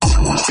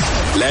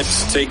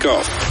Let's take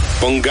off.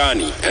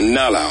 Bongani and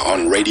Nala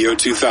on Radio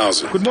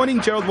 2000. Good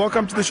morning, Gerald.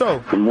 Welcome to the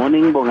show. Good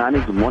morning,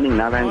 Bongani. Good morning,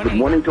 Nala. And good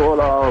morning to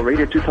all our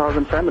Radio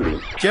 2000 family.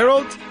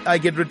 Gerald, I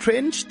get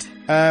retrenched.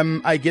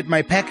 I get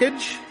my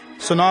package.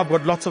 So now I've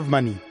got lots of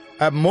money.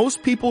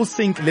 Most people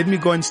think, let me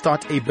go and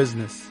start a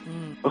business.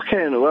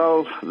 Okay,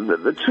 well,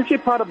 the tricky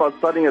part about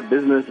starting a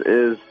business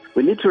is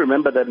we need to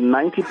remember that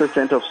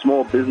 90% of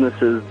small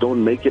businesses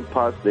don't make it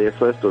past their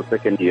first or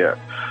second year.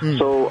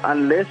 So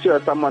unless you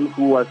are someone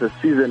who was a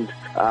seasoned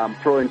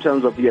pro in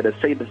terms of you had a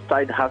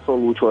side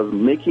hustle which was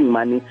making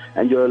money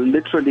and you're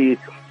literally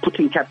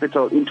putting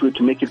capital into it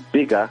to make it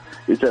bigger,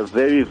 it's a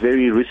very,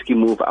 very risky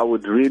move. I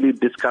would really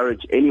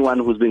discourage anyone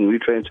who's being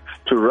retrenched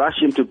to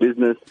rush into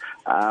business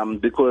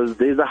because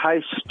there's a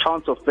high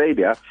chance of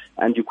failure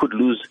and you could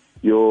lose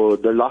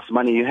the last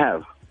money you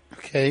have.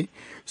 Okay.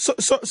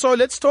 So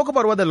let's talk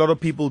about what a lot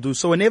of people do.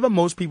 So whenever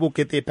most people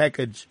get their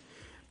package,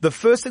 the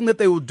first thing that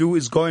they will do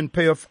is go and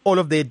pay off all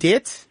of their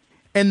debt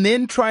and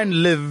then try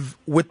and live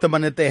with the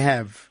money that they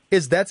have.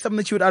 Is that something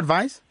that you would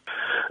advise?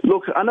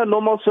 Look, under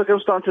normal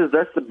circumstances,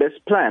 that's the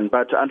best plan.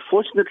 But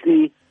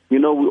unfortunately,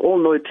 we all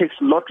know it takes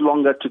a lot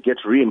longer to get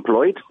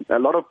re-employed. A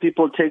lot of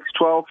people takes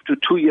 12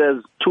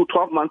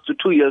 months to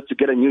 2 years to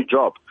get a new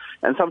job.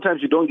 And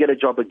sometimes you don't get a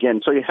job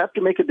again. So you have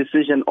to make a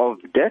decision of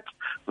debt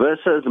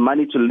versus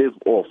money to live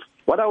off.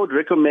 What I would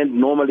recommend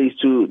normally is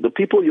to the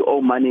people you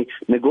owe money,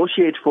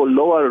 negotiate for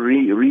lower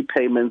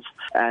repayments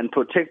and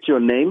protect your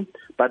name,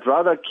 but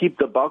rather keep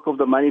the bulk of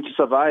the money to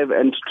survive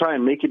and to try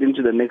and make it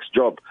into the next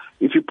job.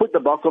 If you put the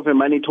bulk of your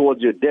money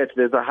towards your debt,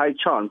 there's a high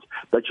chance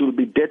that you'll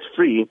be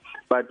debt-free,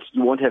 but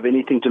you won't have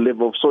anything to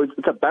live off. So it's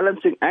a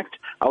balancing act.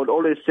 I would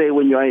always say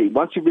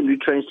once you've been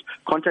retrenched,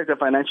 contact a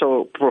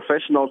financial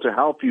professional to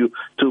help you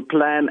to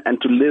plan and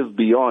to live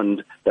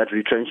beyond that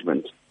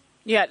retrenchment.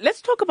 Yeah,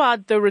 let's talk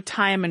about the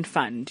retirement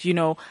fund.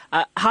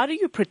 How do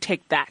you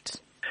protect that?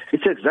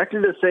 It's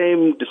exactly the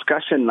same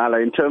discussion, Nala,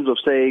 in terms of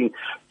saying,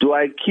 do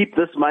I keep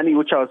this money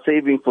which I was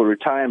saving for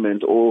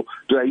retirement or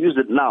do I use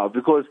it now?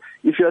 Because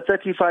if you're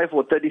 35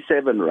 or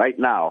 37 right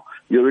now,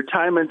 your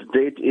retirement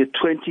date is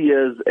 20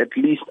 years at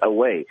least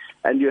away.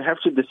 And you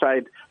have to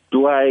decide,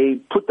 do I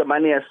put the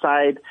money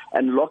aside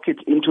and lock it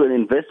into an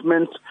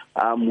investment,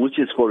 which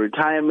is for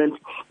retirement?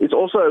 It's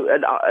also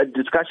a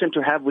discussion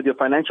to have with your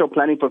financial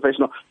planning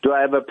professional. Do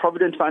I have a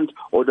provident fund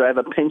or do I have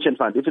a pension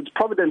fund? If it's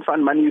provident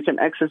fund money, you can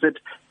access it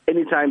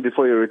anytime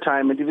before your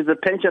retirement. If it's a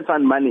pension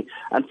fund money,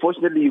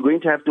 unfortunately, you're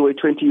going to have to wait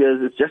 20 years.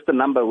 It's just a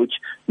number which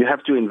you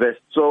have to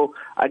invest. So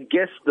I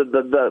guess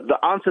the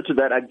answer to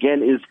that,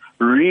 again, is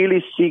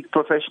really seek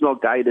professional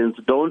guidance.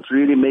 Don't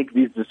really make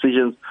these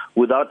decisions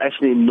without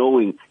actually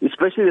knowing,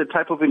 especially the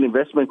type of an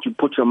investment you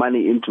put your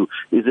money into.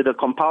 Is it a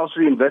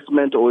compulsory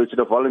investment or is it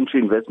a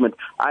voluntary investment?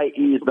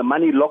 I.e., is the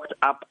money locked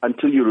up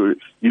until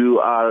you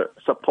are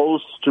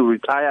supposed to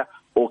retire,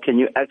 or can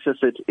you access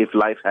it if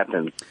life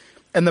happens?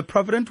 And the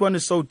provident one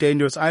is so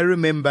dangerous. I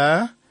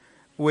remember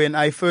when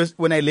I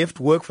left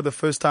work for the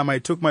first time, I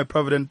took my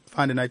provident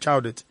fund and I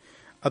chowed it.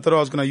 I thought I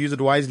was going to use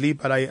it wisely,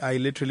 but I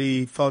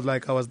literally felt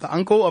like I was the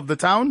uncle of the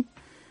town,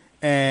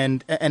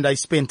 and I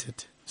spent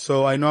it.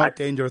 So I know how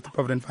dangerous the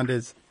provident fund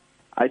is.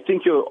 I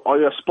think you're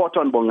spot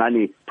on,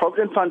 Bongani.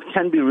 Provident fund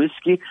can be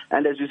risky,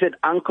 and as you said,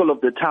 uncle of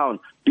the town.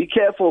 Be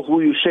careful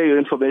who you share your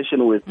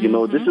information with.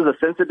 This is a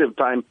sensitive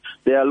time.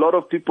 There are a lot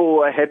of people who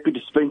are happy to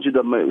spend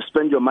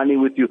your money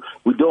with you.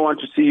 We don't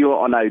want to see you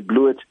on I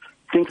blew it.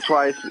 Think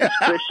twice,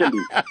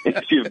 especially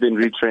if you've been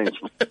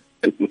retrenched.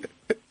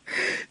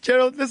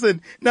 Gerald,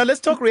 listen. Now let's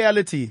talk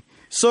reality.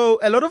 So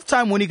a lot of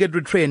time when you get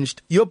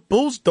retrenched, your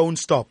bills don't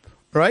stop,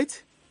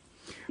 right?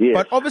 Yes.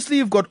 But obviously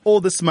you've got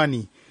all this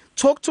money.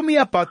 Talk to me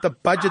about the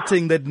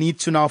budgeting that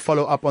needs to now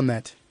follow up on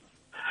that.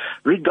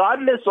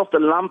 Regardless of the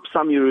lump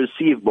sum you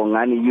receive,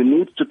 Bongani, you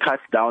need to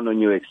cut down on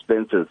your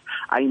expenses.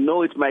 I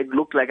know it might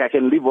look like I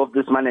can live off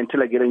this money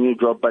until I get a new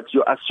job, but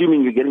you're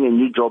assuming you're getting a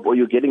new job or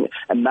you're getting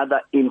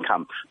another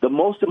income. The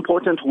most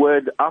important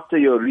word after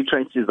you're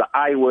retrenched is the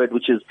I word,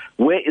 which is,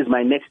 where is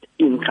my next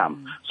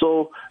income?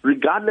 So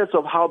regardless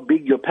of how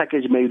big your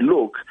package may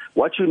look,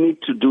 what you need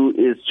to do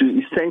is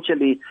to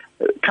essentially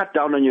cut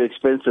down on your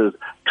expenses,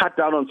 cut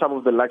down on some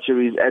of the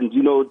luxuries, and,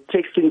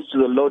 take things to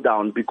the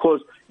lowdown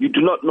because you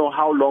do not know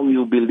how long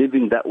you'll be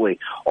living that way.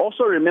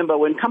 Also remember,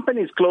 when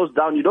companies close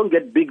down, you don't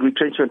get big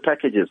retrenchment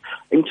packages.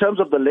 In terms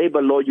of the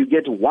labor law, you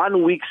get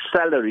 1 week's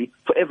salary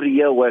for every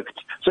year worked.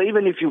 So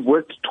even if you've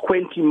worked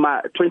 20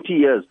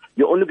 years,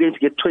 you're only going to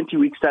get 20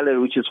 weeks salary,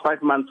 which is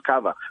 5 months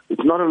cover.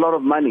 It's not a lot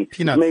of money.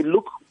 Peanuts. It may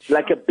look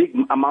like a big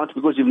amount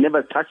because you've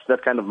never touched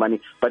that kind of money,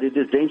 but it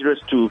is dangerous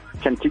to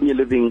continue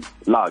living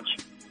large.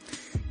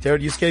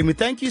 Gerald, you scared me.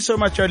 Thank you so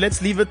much, Gerald.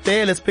 Let's leave it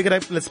there. Let's pick it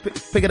up. Let's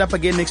pick it up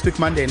again next week,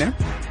 Monday, no?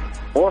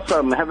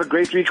 Awesome. Have a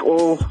great week,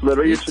 all the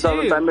Radio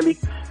 2000 family,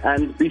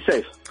 and be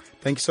safe.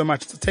 Thank you so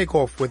much. It's a Take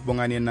Off with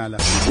Bongani and Nala.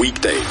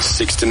 Weekdays,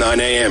 6 to 9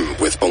 a.m.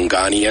 with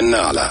Bongani and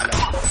Nala.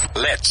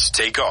 Let's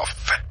take off.